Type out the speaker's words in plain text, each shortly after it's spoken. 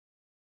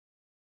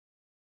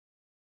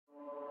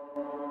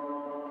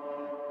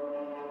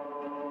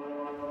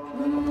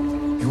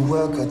You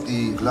work at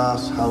the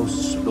glass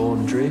house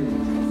laundry?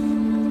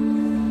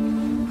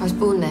 I was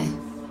born there.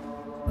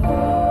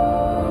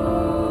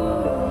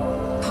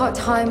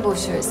 Part-time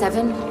washer at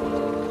 7.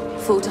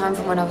 Full-time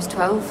from when I was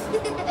 12.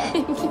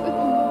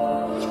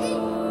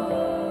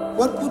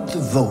 What would the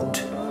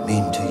vote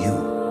mean to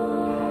you?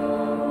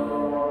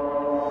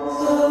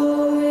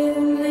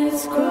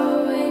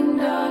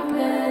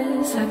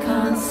 I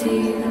can't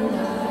see the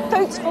light.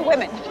 Votes for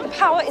women. The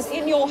power is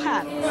in your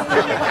hands.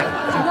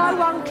 No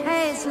one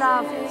cares,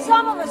 love.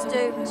 Some of us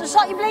do. So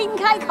shut your bleeding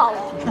cake hole.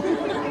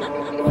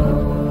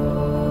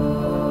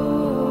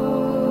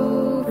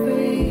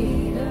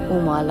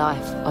 All my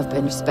life, I've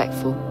been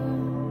respectful.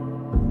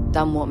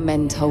 Done what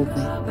men told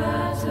me.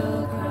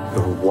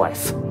 You're a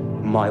wife.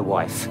 My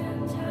wife.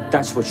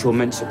 That's what you're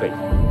meant to be.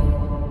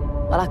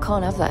 Well, I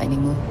can't have that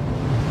anymore.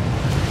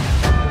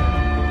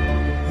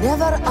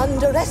 Never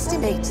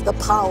underestimate the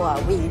power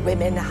we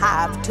women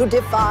have to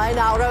define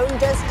our own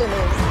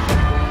destinies.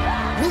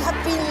 We have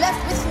been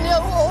left with no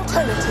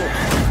alternative.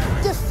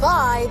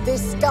 Defy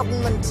this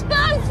government.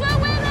 Vote for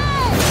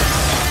women!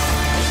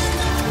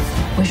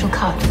 We shall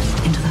cut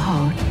into the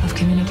heart of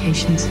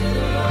communications.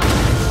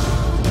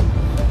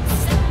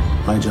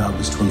 My job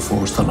is to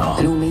enforce the law.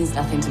 It all means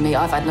nothing to me.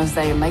 I've had no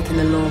say in making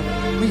the law.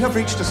 We have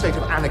reached a state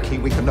of anarchy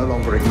we can no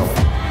longer ignore.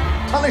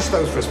 Punish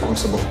those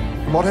responsible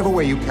in whatever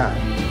way you can.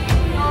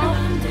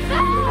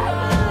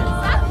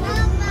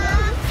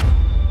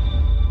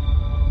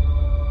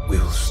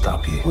 We'll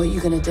stop you. What are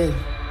you gonna do?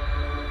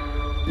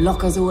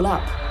 Lock us all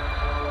up?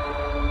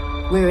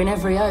 We're in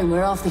every home.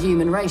 We're half the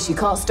human race. You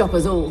can't stop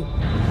us all.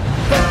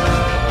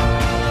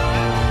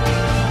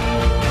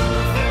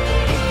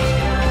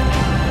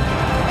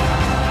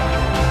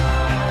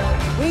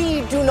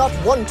 We do not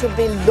want to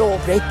be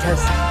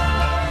lawbreakers.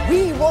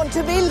 We want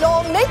to be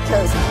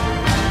lawmakers.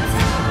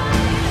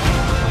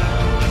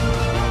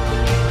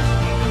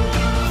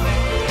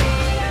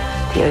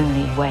 The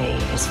only way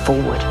is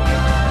forward.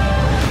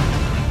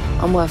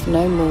 I'm worth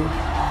no more,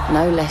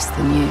 no less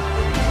than you.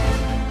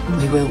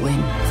 And we will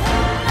win.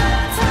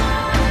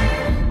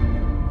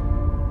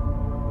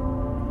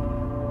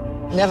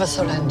 Never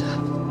surrender.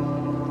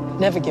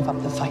 Never give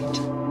up the fight.